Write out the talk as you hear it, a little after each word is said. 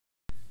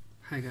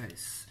Hi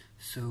guys,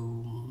 so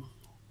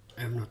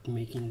I'm not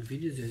making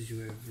videos as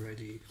you have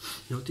already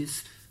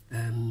noticed,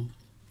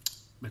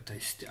 but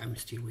I'm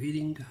still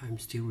reading, I'm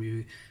still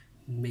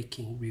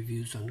making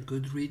reviews on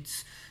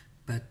Goodreads,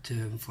 but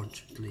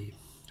unfortunately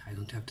I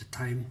don't have the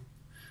time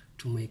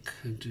to make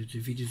the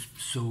videos,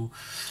 so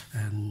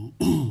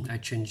I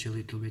changed a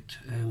little bit.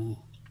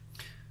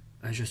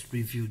 I just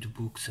reviewed the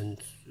books and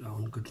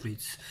on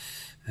Goodreads.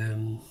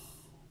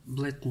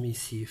 Let me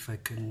see if I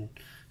can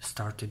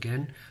start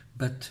again,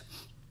 but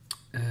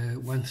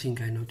one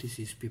thing I notice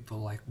is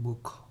people like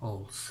book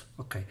hauls.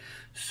 Okay,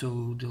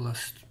 so the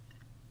last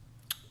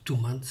 2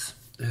 months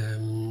I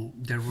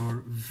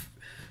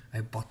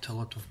bought a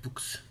lot of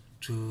books.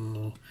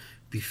 To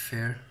be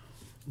fair,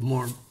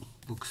 more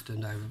books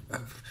than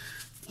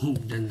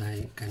than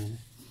I can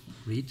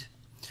read.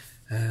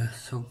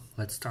 So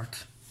let's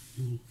start.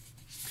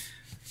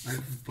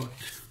 I've bought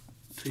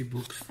 3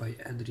 books by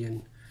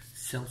Adrian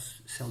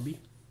Selby.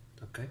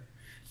 Okay,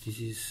 this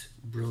is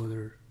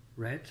Brother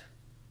Red.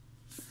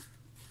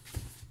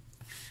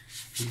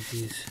 This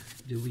is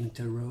The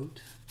Winter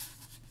Road,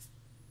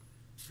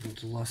 and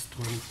the last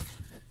one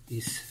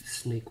is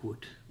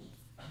Snakewood.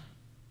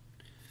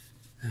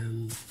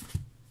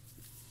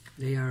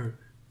 They are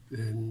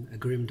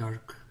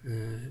grimdark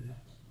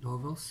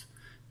novels.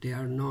 They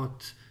are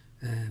not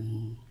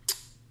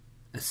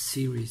a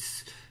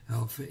series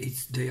of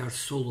they are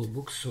solo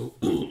books, so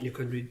you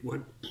can read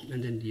one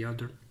and then the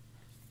other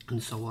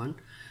and so on.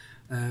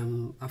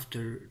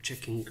 After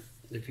checking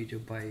the video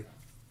by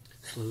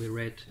Slowly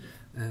Read,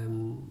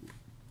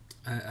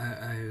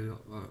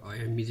 I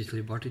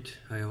immediately bought it.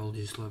 I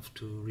always love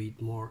to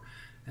read more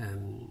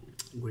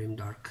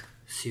grimdark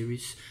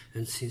series,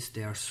 and since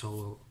they are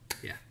solo,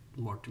 yeah,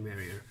 more the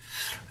merrier.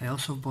 I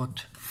also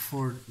bought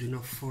 4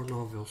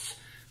 novels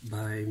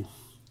by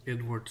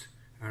Edward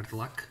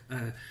Hardlack.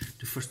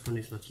 The first one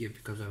is not here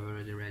because I've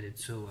already read it,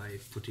 so I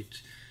put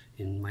it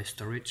in my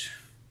storage,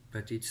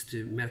 but it's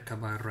the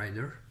Merkaba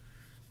Rider.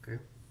 Okay.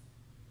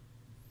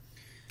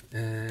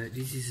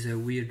 This is a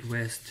Weird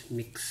West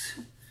mix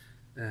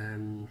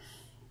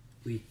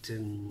with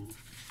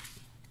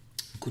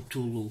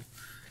Cthulhu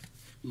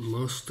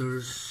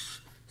monsters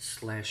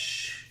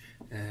slash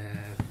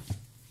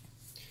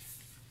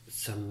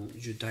some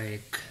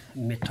Judaic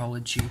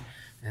mythology,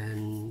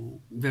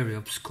 and very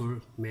obscure.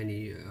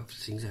 Many of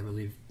things I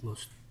believe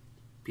most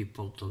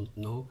people don't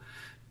know,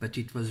 but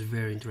it was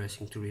very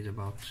interesting to read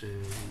about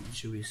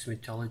Jewish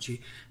mythology,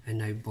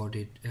 and I bought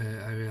it.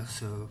 I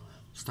also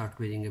start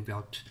reading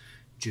about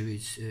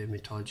Jewish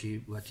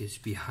mythology, what is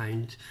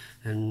behind,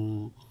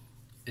 and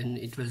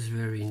it was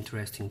very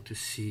interesting to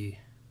see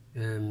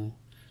the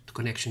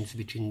connections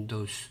between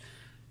those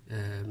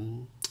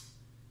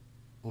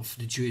of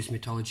the Jewish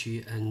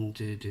mythology and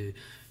the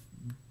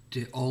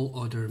all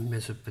other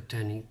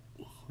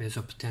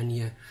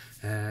Mesopotamia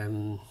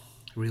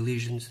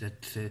religions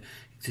that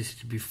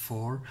existed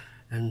before,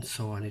 and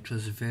so on. It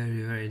was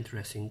very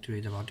interesting to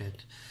read about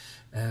that.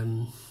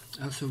 I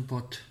also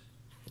bought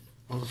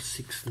all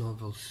 6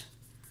 novels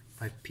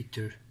by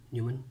Peter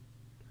Newman,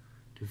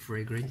 The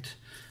Vagrant,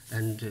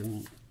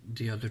 and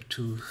the other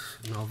 2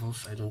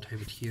 novels, I don't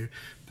have it here,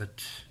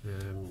 but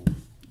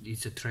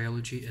it's a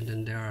trilogy, and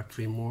then there are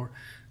 3 more,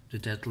 The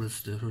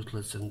Deathless, The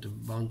Ruthless, and The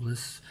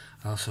Boundless.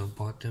 I also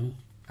bought them.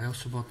 I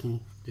also bought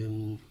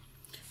the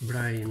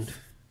Brian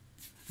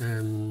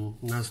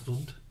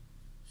Naslund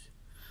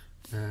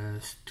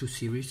 2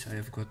 series. I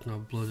have got now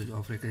Blood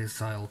of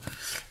Exile,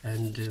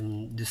 and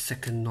the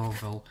second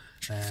novel,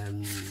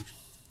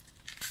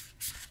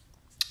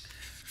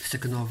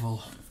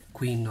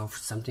 Queen of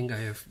something, I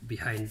have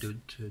behind the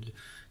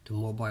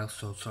mobile,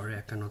 so sorry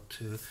I cannot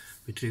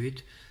retrieve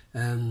it.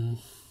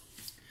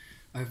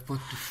 I've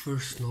bought the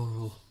first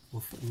novel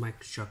of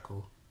Mike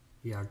Chuckle,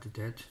 We Are the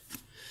Dead.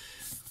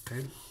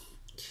 Okay.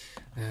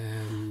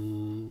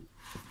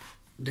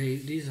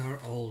 These are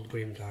all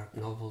grimdark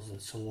novels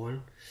and so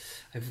on.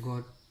 I've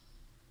got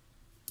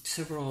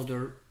several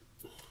other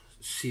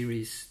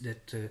series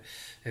that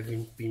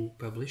haven't been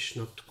published,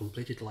 not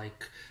completed,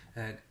 like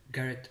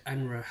Garrett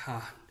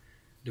Hanrahan,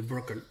 The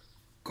Broken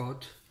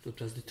God, that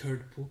was the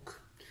 3rd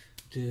book,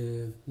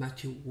 the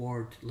Matthew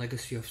Ward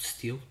Legacy of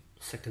Steel,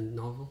 2nd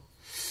novel,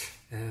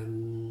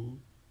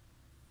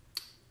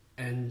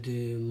 and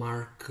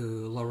Mark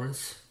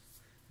Lawrence,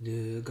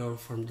 The Girl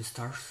from the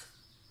Stars.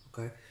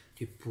 Okay,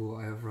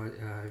 I've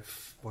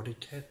bought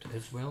it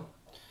as well.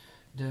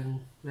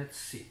 Then let's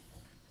see.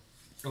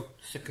 Oh,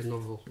 2nd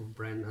novel of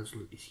Brian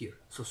Naslund is here,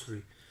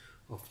 Sorcery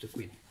of the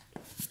Queen.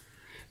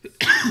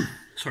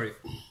 Sorry.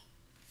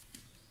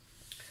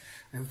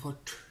 I've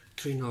bought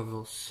 3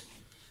 novels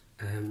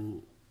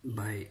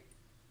by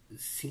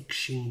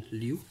Cixin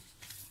Liu.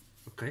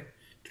 Okay,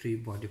 3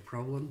 Body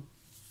Problem,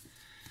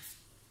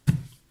 The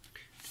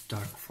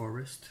Dark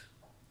Forest,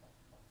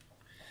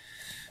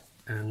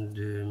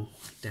 and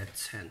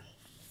Death's Hand.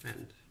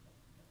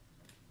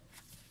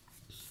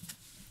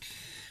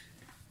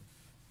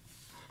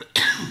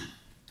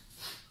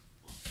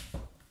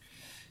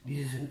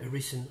 This is a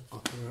recent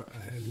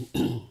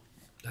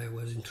I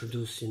was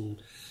introduced in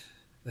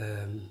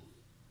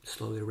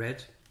slowly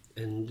read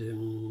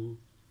and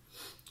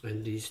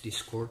this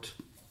Discord,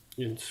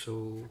 and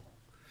so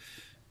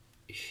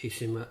he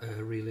seemed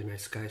a really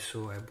nice guy,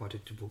 so I bought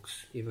it, the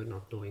books, even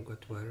not knowing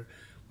what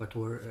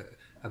were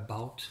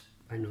about.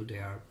 I know they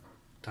are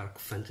dark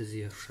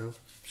fantasy or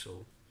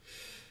so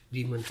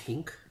Demon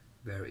Ink,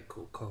 very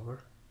cool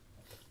cover,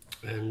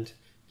 and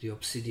the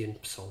Obsidian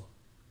Psalm.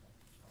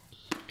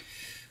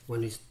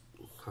 One is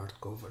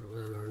hardcover,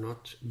 whether or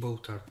not.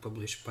 Both are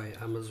published by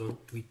Amazon,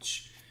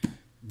 which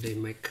they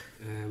make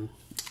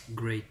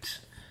great.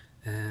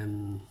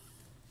 The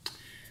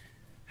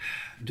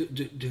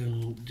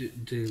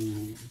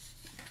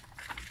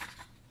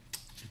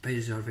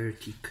pages are very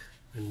thick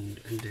and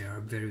they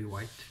are very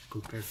white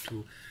compared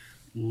to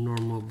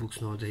normal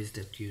books nowadays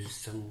that use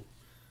some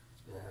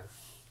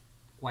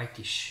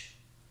whitish,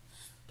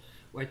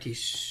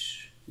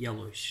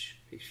 yellowish,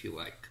 if you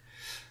like.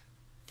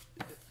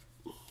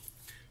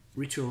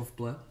 Ritual of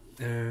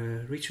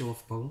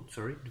Bone,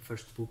 sorry, the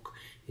first book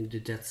in the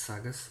Death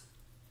Sagas.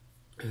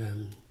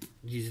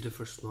 This is the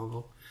first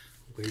novel.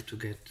 I'm going to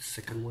get the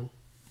second one.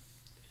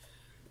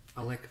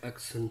 I like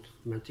Huxon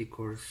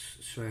Manticore's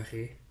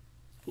Soirée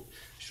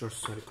short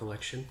story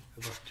collection.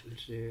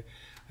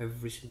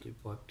 I've recently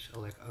bought I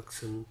like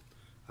Huxon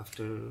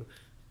after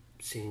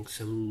seeing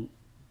some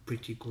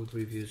pretty good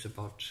reviews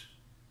about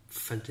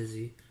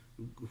fantasy,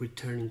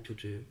 returning to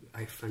the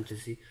high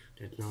fantasy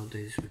that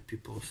nowadays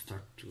people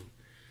start to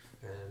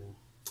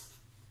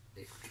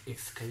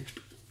escape.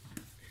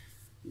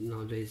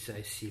 Nowadays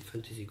I see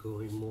fantasy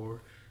going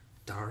more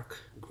dark,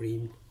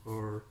 grim,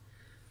 or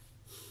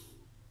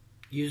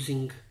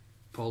using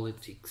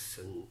politics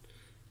and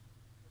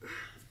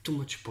too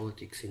much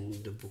politics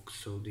in the book.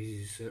 So this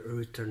is a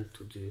return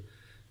to the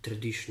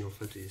traditional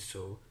fantasy,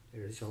 so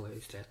there is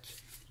always that.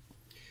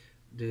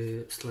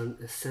 The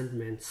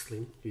Sandman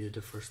Slim is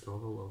the first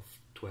novel of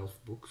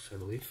 12 books, I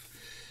believe.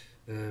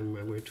 I'm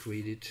going to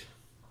read it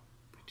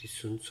pretty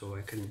soon so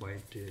I can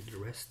buy the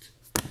rest.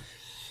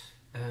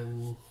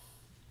 The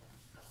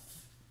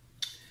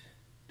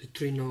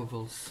 3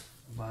 novels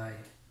by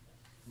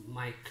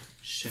Mike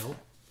Shell,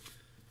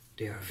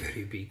 they are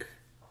very big.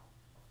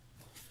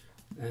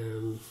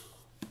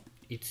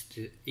 It's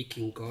the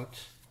Aching God,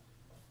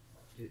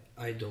 the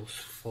Idol's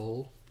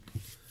Fall,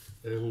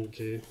 and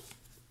the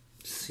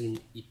Sin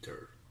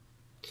Eater.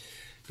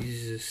 This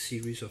is a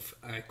series of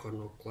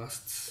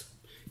iconoclasts.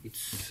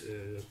 It's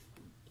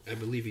I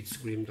believe it's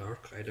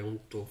grimdark. I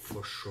don't know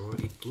for sure.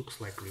 It looks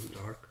like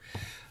grimdark.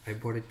 I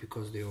bought it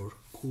because they were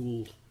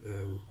cool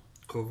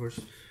covers.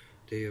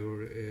 They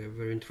were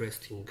very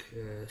interesting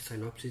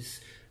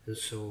synopsis, and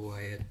so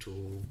I had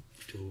to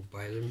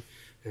buy them.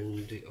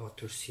 And the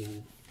author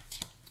seemed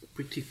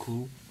pretty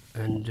cool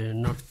and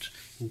not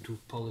into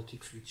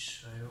politics,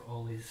 which I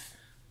always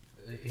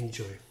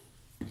enjoy.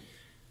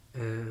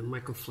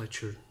 Michael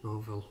Fletcher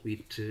novel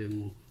with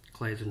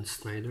Clayton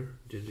Snyder,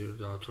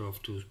 the author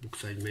of those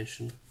books I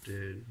mentioned,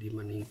 the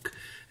Demon Ink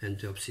and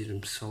the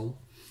Obsidian Psalm.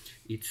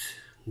 It's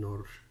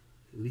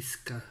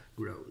Norliska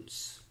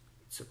Groans.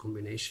 It's a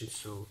combination,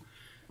 so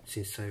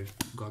since I've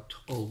got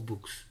all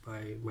books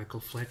by Michael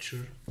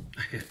Fletcher,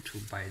 I had to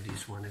buy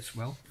this one as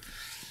well.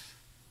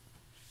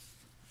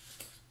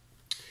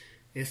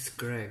 S.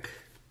 Greg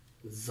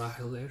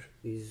Zahler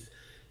is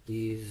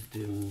the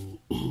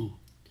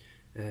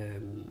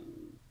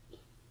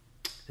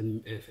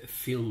a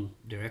film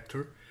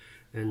director,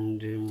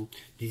 and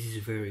this is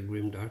very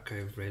grimdark.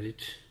 I've read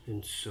it,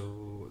 and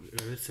so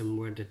I read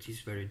somewhere that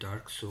is very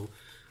dark, so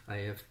I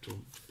have to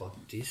buy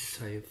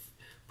this. I'm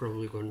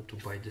probably going to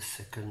buy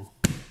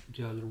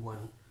the other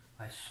one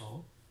I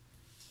saw.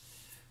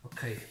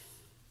 Okay,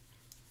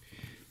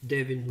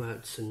 David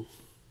Madsen,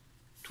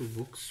 2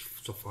 books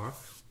so far.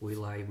 We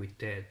Lie with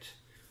Dead,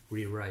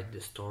 Rewrite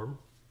the Storm.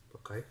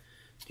 Okay,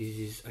 this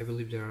is, I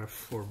believe there are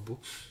 4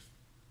 books,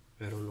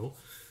 I don't know,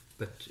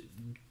 but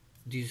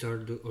these are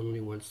the only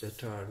ones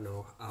that are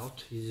now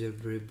out. This is a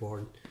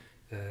Reborn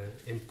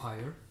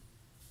Empire,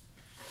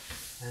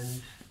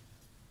 and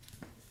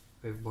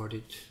I've bought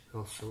it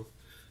also.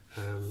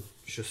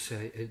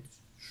 Josiah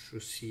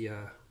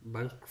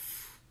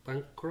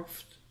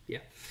Bancroft,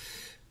 yeah,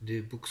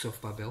 the Books of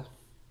Babel,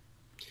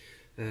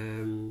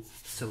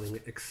 Selling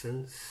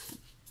Accents,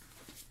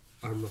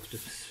 Arm of the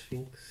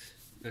Sphinx,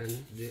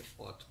 and The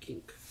Odd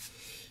King.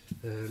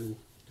 The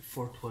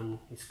 4th one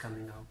is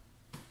coming out,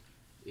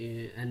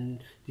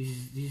 and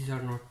these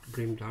are not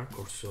grimdark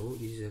or so.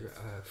 These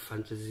are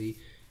fantasy,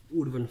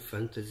 urban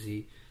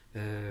fantasy,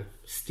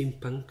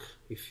 steampunk,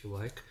 if you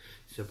like.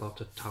 It's about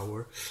a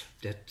tower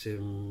that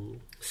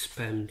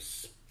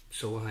spams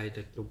so high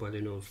that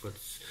nobody knows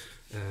what's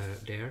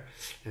there,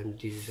 and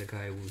this is a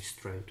guy who is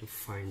trying to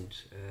find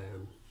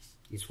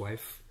his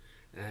wife,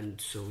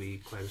 and so he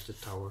climbs the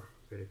tower.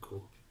 Very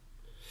cool.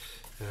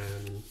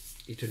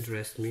 It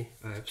interests me.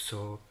 I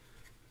saw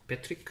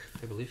Patrick,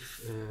 I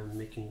believe,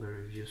 making a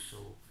review, so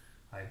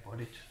I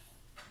bought it.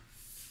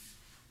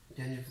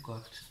 Then you've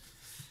got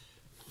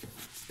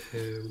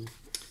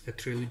a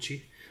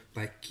trilogy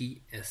by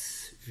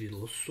S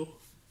Vilosso.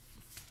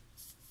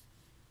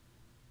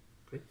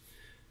 Okay.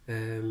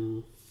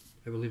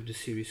 I believe the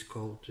series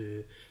called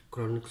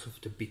Chronicles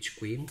of the Beach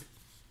Queen.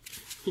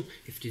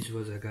 If this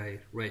was a guy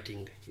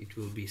writing, it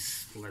will be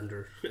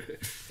slender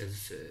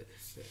as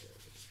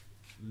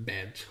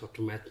bad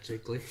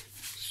automatically.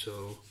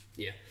 So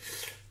yeah,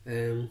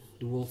 The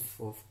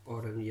Wolf of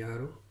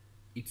Oranyaro.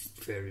 It's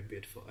very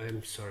beautiful.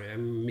 I'm sorry,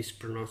 I'm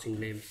mispronouncing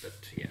names,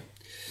 but yeah,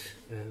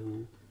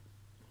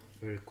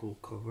 very cool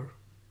cover.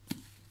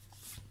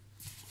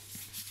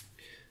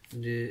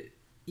 The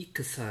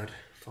Ikasar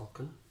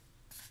Falcon.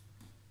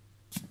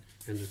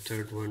 And the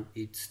third one,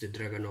 it's the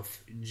Dragon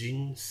of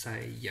Jin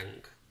Sai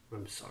Yang.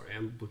 I'm sorry,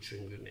 I'm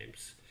butchering the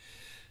names.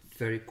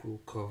 Very cool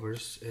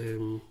covers.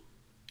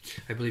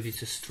 I believe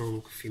it's a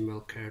strong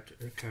female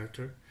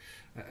character.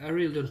 I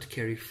really don't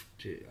care if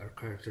our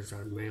characters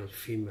are male,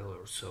 female,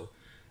 or so.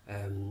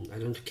 I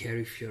don't care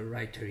if your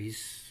writer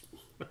is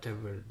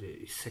whatever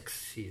the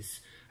sex is.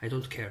 I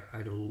don't care. I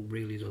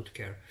really don't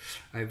care.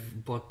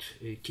 I've bought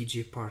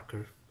T.J.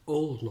 Parker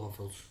old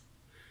novels.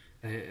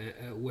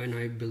 When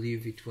I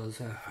believe it was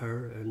a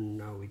her and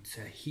now it's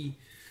a he.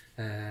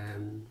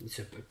 It's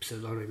a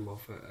pseudonym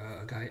of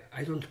a guy.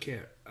 I don't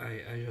care.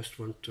 I just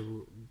want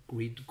to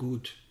read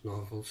good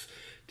novels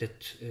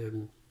that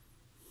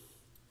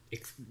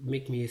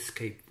make me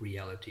escape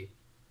reality.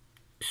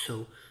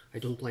 So I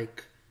don't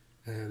like.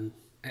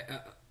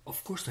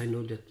 Of course, I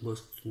know that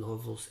most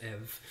novels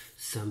have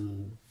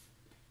some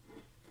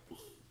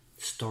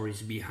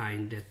stories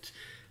behind that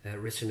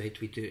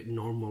resonate with the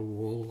normal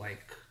world,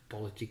 like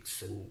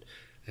politics and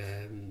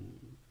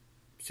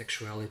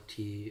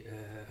sexuality,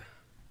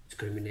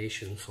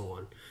 discrimination, and so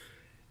on.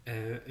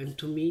 And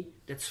to me,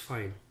 that's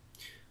fine.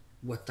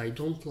 What I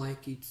don't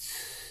like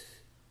is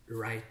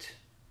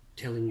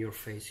telling your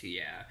face,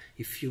 yeah,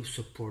 if you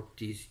support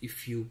this,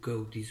 if you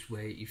go this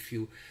way, if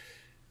you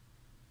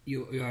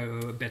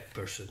are a bad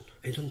person.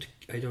 I don't.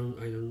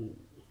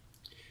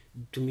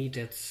 To me,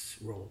 that's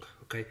wrong.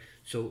 Okay,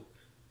 so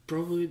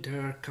probably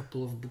there are a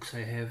couple of books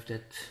I have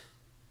that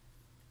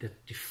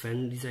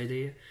defend this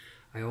idea.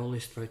 I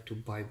always try to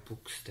buy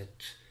books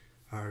that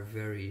are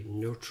very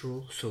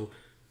neutral, so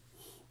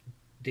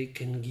they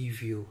can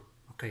give you,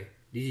 okay,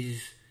 this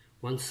is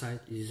one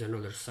side, this is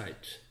another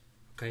side.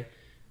 Okay,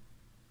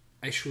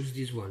 I choose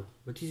this one,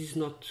 but this is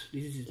not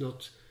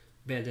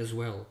bad as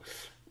well.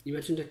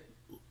 Imagine that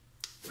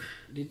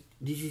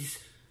this is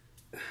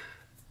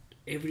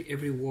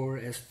every war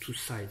has two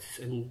sides,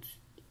 and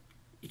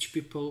each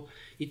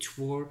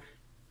war,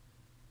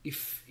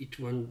 if it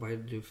won by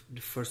the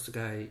first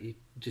guy,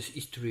 this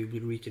history will be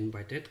written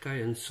by that guy,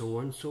 and so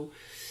on. So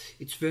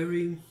it's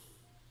very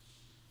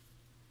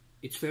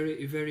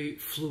very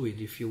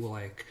fluid, if you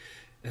like.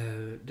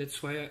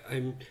 That's why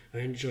I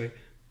enjoy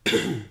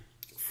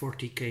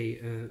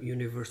 40k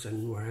universe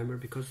and Warhammer,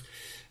 because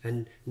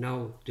and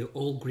now the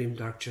old grim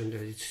dark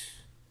gender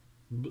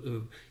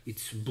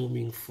it's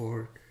blooming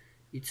for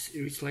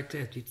it's like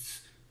that.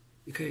 It's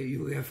okay,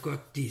 you have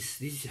got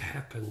this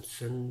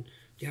happens, and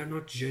they are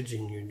not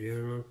judging you, they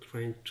are not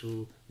trying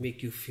to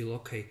make you feel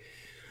okay.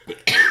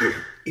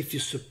 If you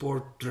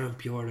support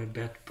Trump, you are a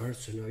bad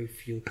person, or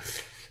if you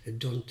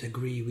don't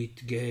agree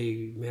with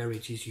gay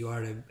marriages, you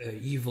are a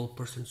evil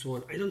person, so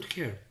on. I don't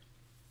care.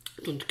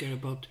 I don't care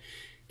about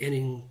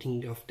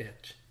anything of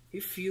that.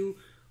 If you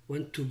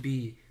want to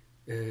be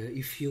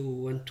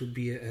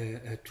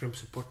a Trump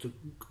supporter,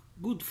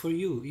 good for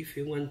you. If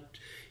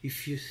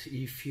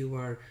you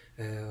are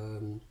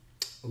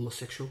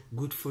homosexual,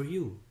 good for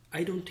you.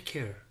 I don't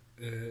care.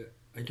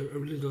 I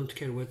really don't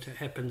care what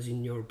happens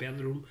in your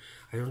bedroom.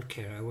 I don't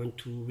care. I want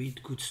to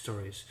read good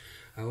stories.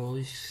 I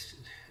always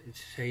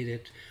say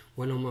that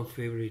one of my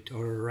favorite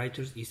horror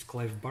writers is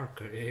Clive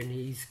Barker, and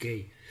he is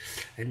gay,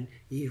 and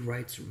he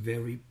writes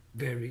very,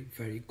 very,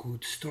 very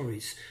good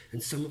stories,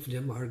 and some of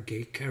them are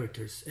gay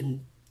characters,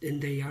 and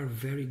they are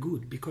very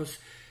good because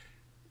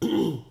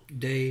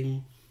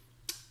they,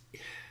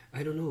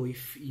 I don't know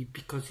if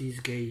because he's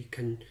gay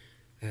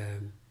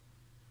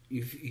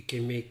if he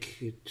can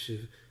make it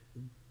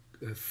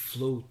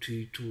flow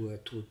to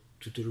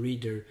the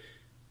reader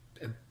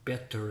a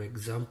better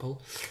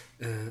example.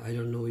 I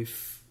don't know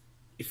if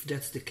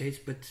that's the case,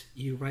 but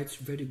he writes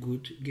very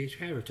good gay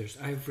characters.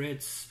 I've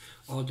read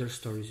other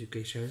stories of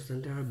gay characters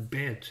and they are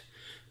bad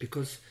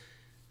because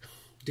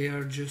they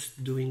are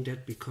just doing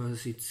that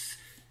because it's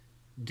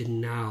the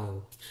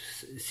now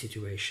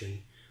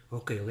situation.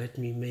 Okay, let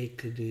me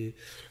make the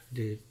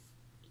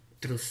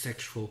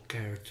transsexual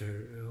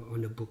character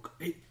on a book.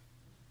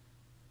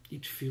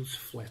 It feels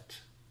flat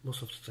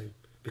most of the time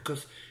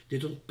because they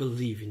don't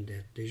believe in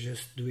that. They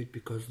just do it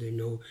because they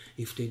know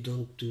if they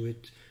don't do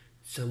it,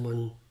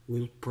 someone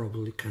will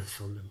probably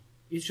cancel them.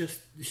 It's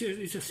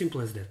as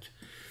simple as that.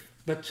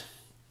 But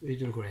we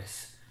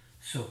digress.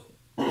 So,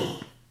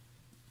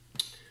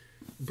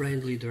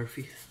 Brandley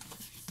Durfee,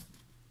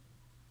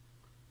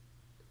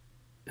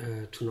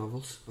 2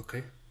 novels.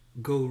 Okay,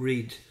 go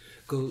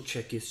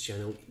check his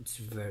channel. It's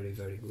very,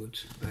 very good.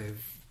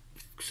 I've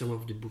some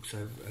of the books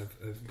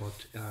I've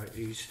bought are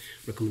his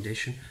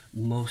recommendation.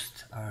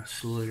 Most are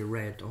slowly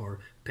read or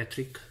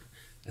Patrick,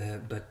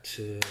 but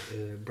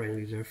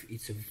Brian Durfee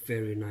is a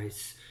very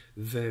nice,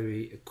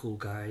 very cool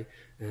guy,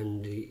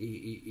 and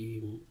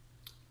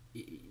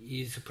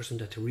he's a person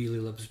that really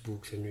loves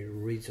books and he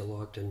reads a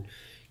lot and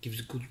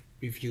gives good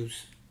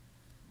reviews.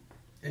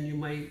 And you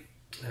may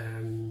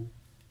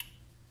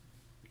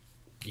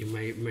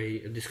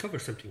discover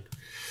something.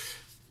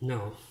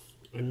 Now,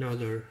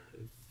 another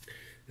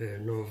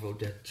novel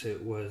that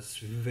was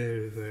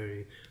very,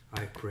 very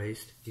high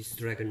praised is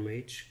Dragon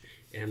Mage,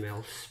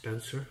 M.L.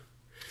 Spencer,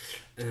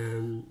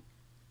 and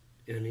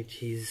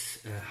it is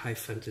a high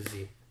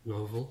fantasy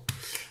novel.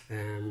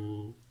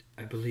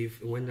 I believe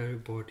when I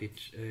bought it,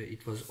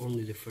 it was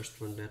only the first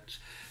one that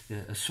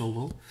a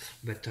solo,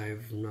 but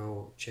I've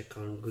now checked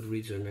on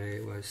Goodreads and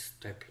I was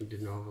typing the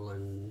novel,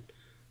 and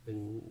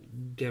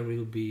there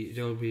will be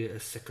a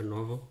second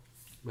novel.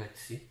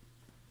 Let's see.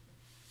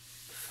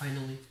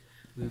 Finally,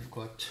 we've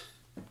got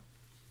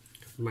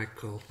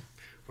Michael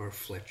or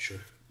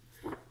Fletcher,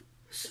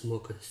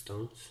 Smoke and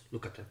Stones.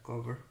 Look at that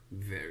cover,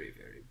 very,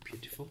 very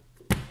beautiful.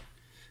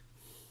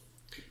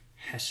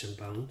 Hash and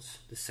Bounds,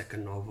 the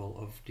second novel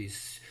of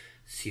this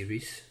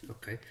series.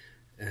 Okay,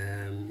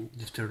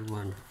 the third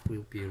one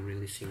will be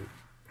releasing,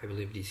 I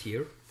believe, this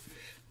year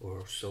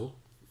or so.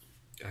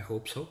 I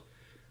hope so.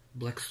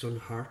 Blackstone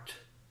Heart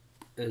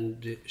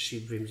and She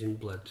Dreams in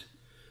Blood.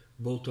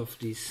 Both of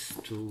these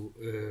two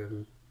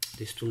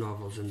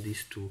novels and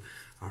these two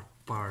are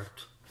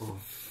part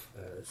of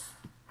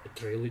a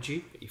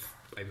trilogy, if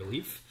I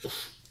believe.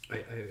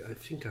 I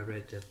think I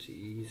read that it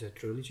is a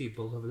trilogy,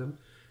 both of them,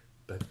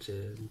 but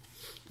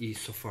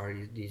so far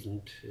he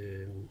didn't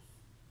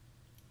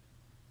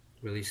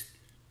release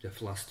the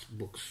last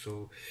books,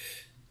 so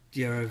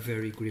they are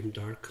very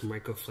grimdark.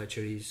 Michael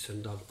Fletcher is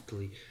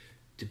undoubtedly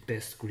the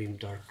best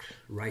grimdark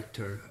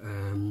writer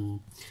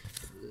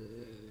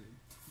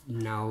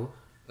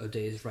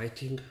nowadays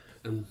writing,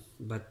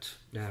 but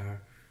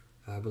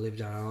I believe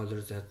there are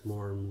others that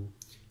more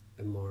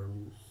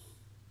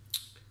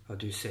how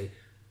do you say,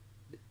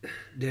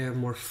 they are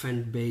more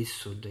fan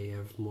based, so they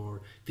have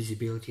more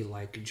visibility,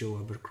 like Joe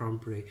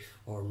Abercrombie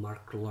or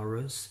Mark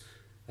Lawrence,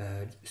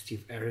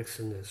 Steve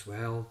Erickson as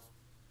well.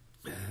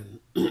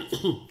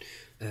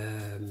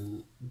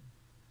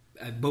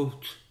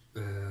 Both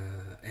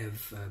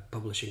have a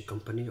publishing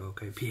company,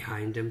 okay,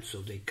 behind them,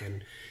 so they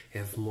can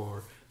have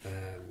more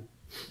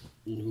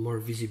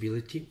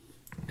visibility.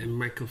 And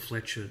Michael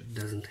Fletcher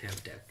doesn't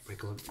have that.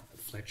 Michael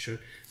Fletcher,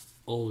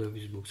 all of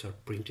his books are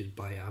printed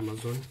by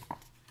Amazon,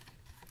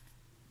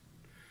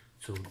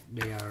 so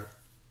they are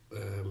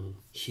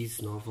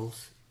his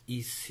novels,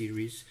 his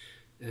series,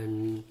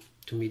 and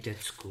to me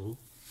that's cool.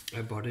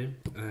 I bought it.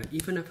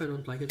 Even if I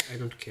don't like it, I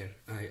don't care.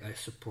 I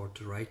support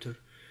the writer.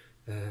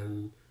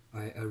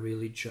 I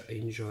really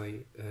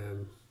enjoy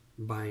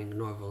buying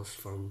novels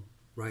from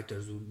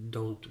writers who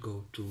don't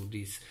go to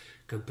these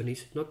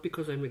companies. Not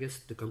because I'm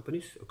against the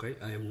companies, okay,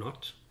 I am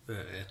not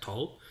at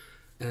all,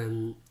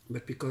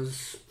 but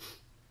because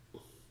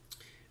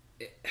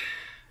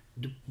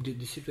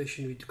the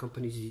situation with the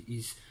companies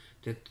is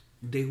that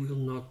they will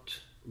not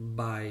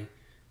buy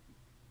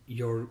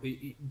your,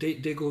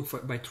 they go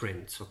by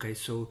trends, okay.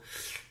 So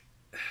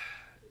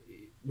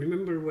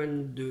remember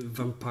when the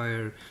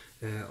vampire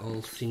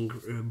whole thing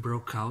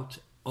broke out,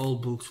 all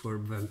books were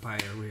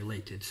vampire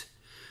related.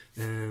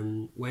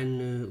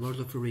 When Lord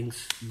of the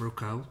Rings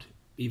broke out,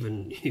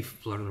 even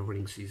if Lord of the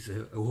Rings is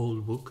a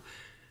whole book,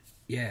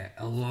 yeah,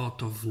 a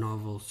lot of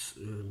novels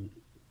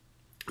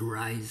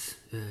rise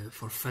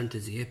for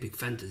fantasy, epic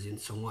fantasy and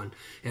so on.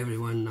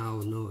 Everyone now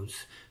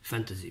knows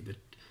fantasy, but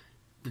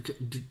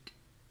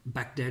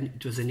back then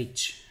it was a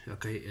niche,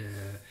 okay.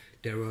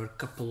 There were a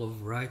couple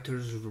of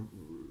writers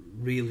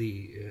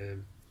really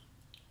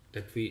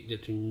that we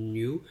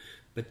knew,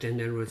 but then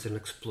there was an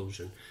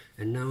explosion,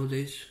 and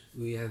nowadays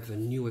we have a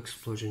new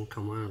explosion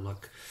come on.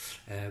 Like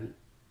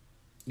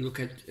look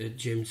at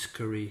James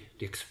Curry,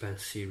 The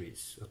Expanse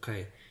series,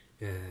 okay.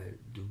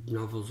 The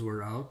novels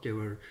were out, they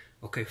were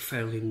okay,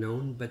 fairly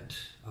known, but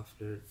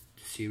after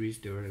the series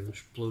there was an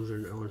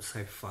explosion on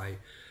sci-fi,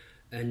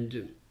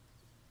 and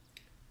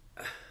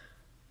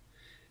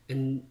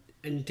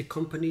the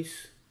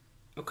companies,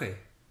 okay,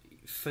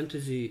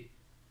 fantasy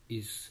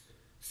is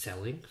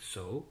selling,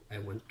 so I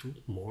want to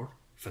more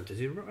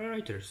fantasy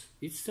writers.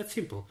 It's that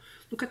simple.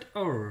 Look at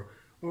horror.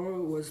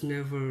 Horror was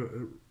never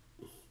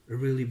a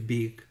really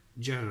big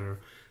genre.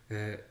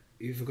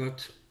 You've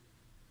got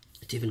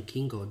Stephen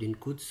King or Dean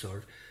Koontz,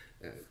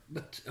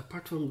 but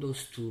apart from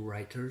those two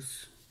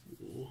writers,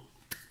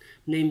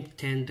 name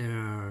 10 that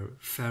are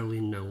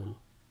fairly known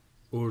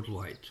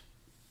worldwide.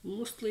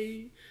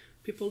 Mostly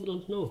people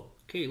don't know.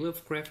 Okay,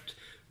 Lovecraft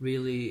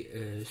really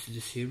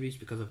the series,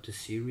 because of the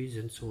series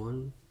and so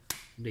on,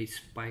 they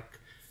spike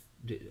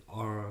the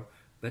horror,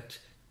 but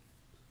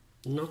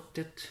not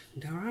that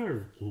there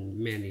are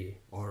many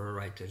horror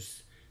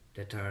writers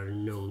that are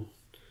known.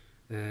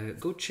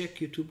 Go check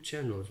YouTube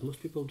channels.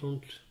 Most people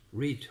don't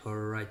read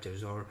horror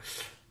writers, or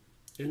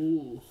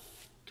And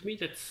to me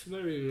that's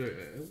very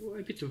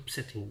a bit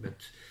upsetting, but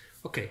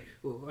okay,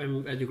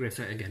 I digress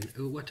again.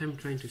 What I'm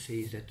trying to say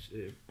is that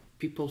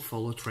people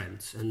follow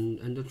trends,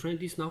 and the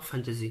trend is now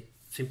fantasy,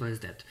 simple as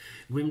that.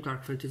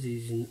 Grimdark fantasy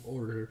is in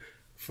order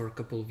for a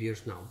couple of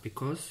years now,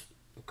 because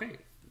okay,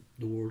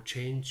 the world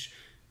changed,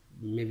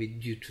 maybe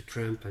due to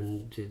Trump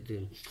and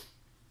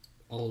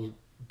all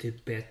the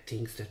bad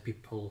things that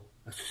people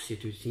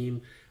associate with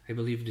him. I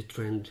believe the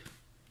trend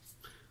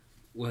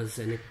was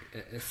an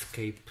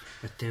escape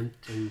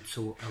attempt, and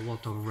so a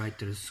lot of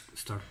writers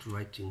start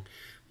writing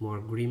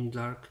more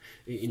grimdark.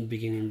 In the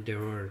beginning there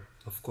were,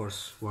 of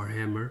course,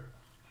 Warhammer,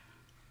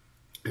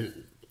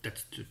 and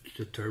that's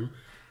the term,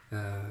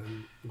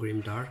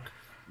 grimdark,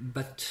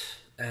 but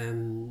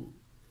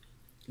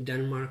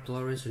Denmark,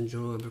 Lawrence and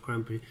Joe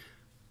Abercrombie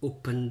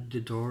opened the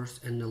doors,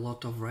 and a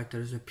lot of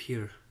writers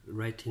appear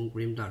writing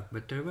grimdark,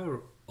 but there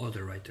were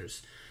other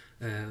writers.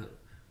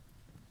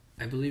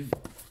 I believe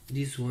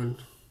this one,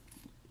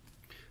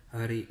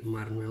 Harry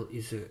Marnell,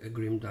 is a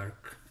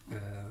grimdark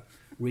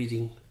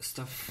reading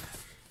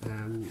stuff.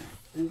 And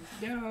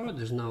there are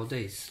others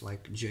nowadays,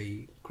 like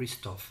J.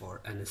 Christoph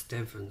or Anna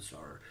Stevens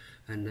or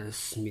Anna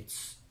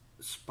Smith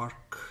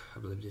Spark, I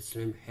believe that's the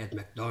name, Ed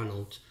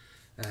MacDonald,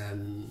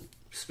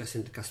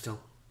 Sebastian de Castell,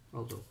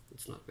 although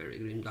it's not very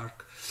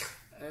grimdark.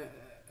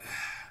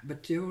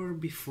 But there were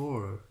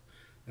before,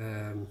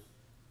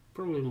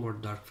 probably more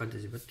dark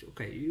fantasy, but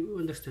okay, you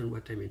understand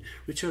what I mean.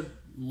 Richard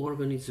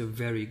Morgan is a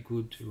very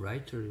good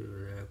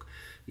writer.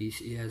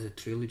 He has a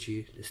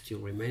trilogy that still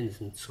remains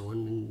and so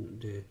on,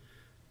 and the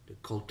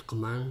Cult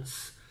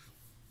Commands.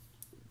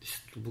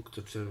 These two books,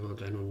 I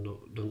don't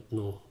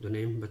know the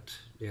name, but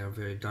they are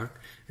very dark,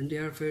 and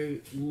there are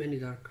very many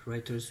dark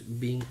writers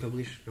being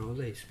published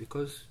nowadays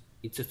because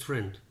it's a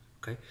trend.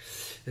 Okay,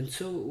 and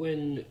so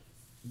when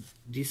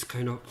this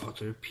kind of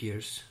author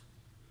appears,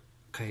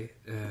 okay,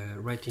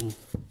 writing,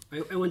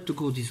 I want to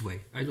go this way,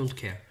 I don't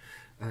care.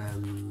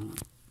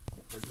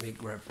 Let me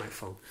grab my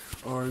phone.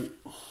 Or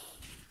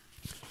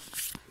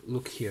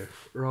look here,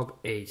 Rob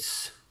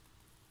Ace,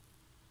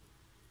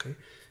 okay,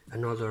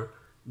 another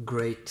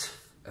great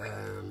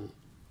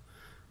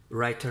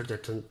writer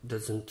that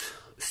doesn't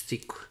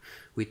stick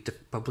with the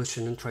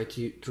publishing and try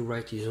to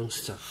write his own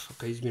stuff.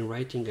 Okay, he's been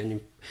writing,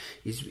 and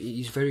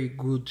he's very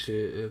good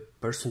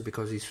person,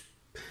 because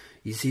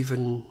he's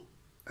even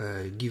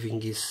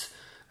giving his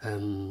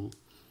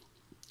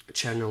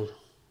channel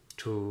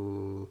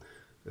to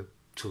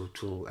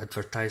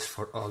advertise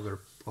for other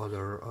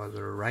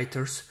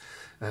writers.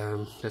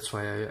 That's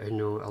why I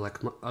know I like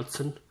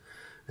Hudson,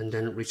 and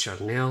then Richard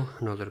Nell,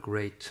 another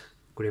great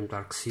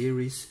grimdark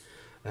series,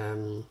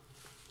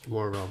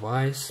 more Rob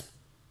Wise.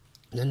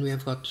 Then we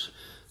have got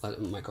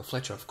Michael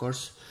Fletcher, of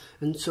course.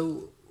 And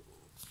so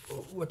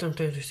what I'm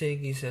trying to say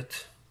is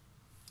that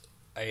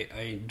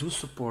I do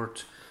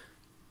support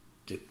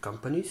the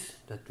companies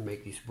that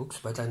make these books,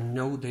 but I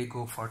know they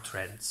go for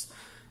trends,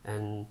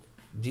 and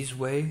this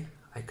way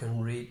I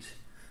can read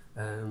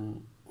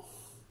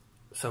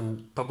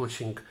some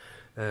publishing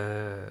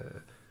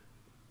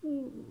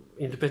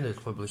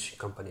independent publishing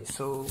companies.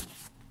 So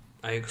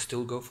I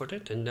still go for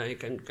that, and I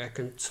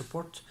can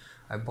support.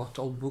 I bought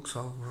all books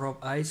of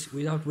Rob Ice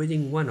without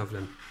reading one of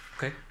them.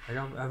 Okay,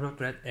 I've not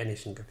read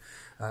anything.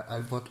 I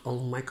bought all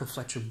Michael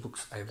Fletcher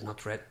books. I have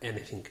not read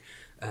anything.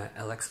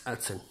 Alex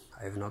Hudson,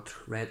 I have not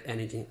read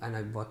anything, and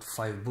I bought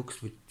 5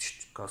 books,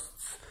 which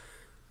costs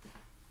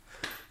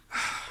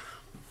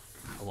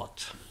a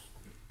lot,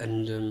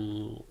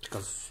 and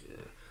because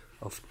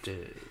of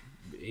the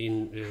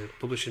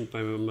publishing by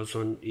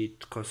Amazon,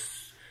 it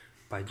costs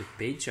by the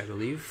page, I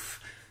believe,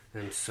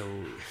 and so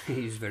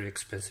it's very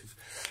expensive.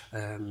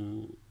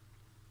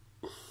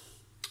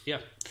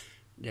 Yeah,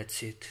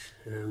 that's it.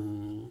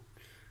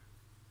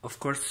 Of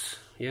course,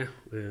 yeah,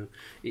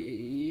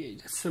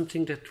 that's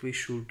something that we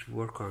should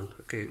work on.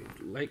 Okay,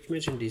 like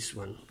imagine this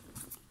one,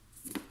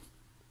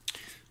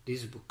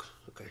 this book.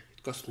 Okay,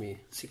 it cost me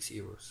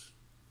 €6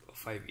 or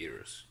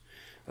 €5.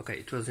 Okay,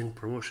 it was in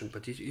promotion,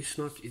 but it's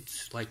not.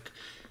 It's like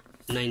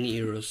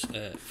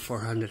 €9,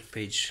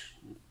 400-page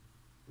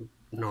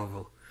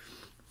novel.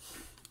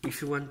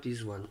 If you want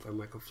this one by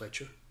Michael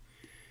Fletcher,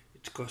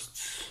 it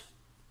costs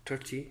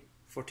 €30,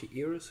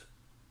 40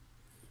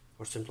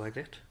 or something like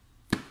that.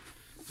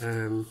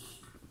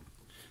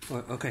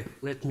 Well, okay,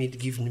 let me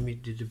give me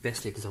the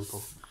best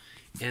example.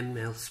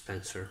 M.L.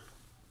 Spencer.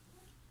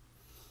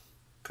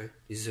 Okay,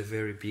 this is a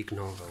very big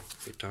novel.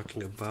 We're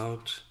talking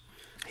about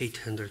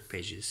 800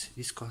 pages.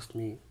 This cost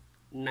me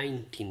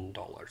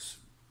 $19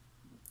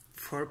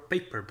 for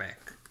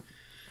paperback.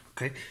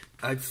 Okay,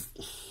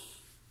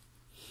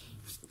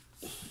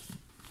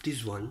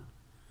 this one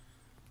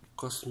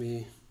cost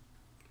me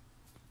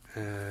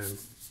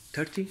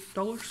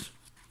 $30,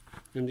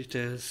 and it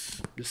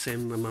has the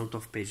same amount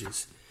of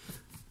pages.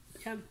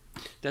 Yeah,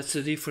 that's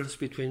the difference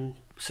between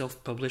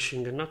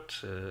self-publishing and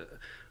not.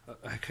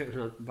 I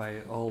cannot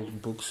buy all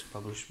books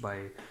published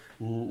by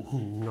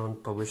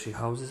non-publishing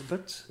houses,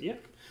 but yeah,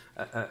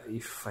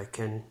 if I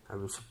can, I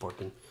will support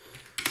them.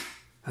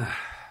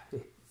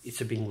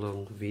 it's a big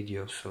long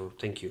video, so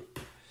thank you.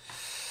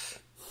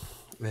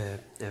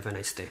 Have a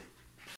nice day.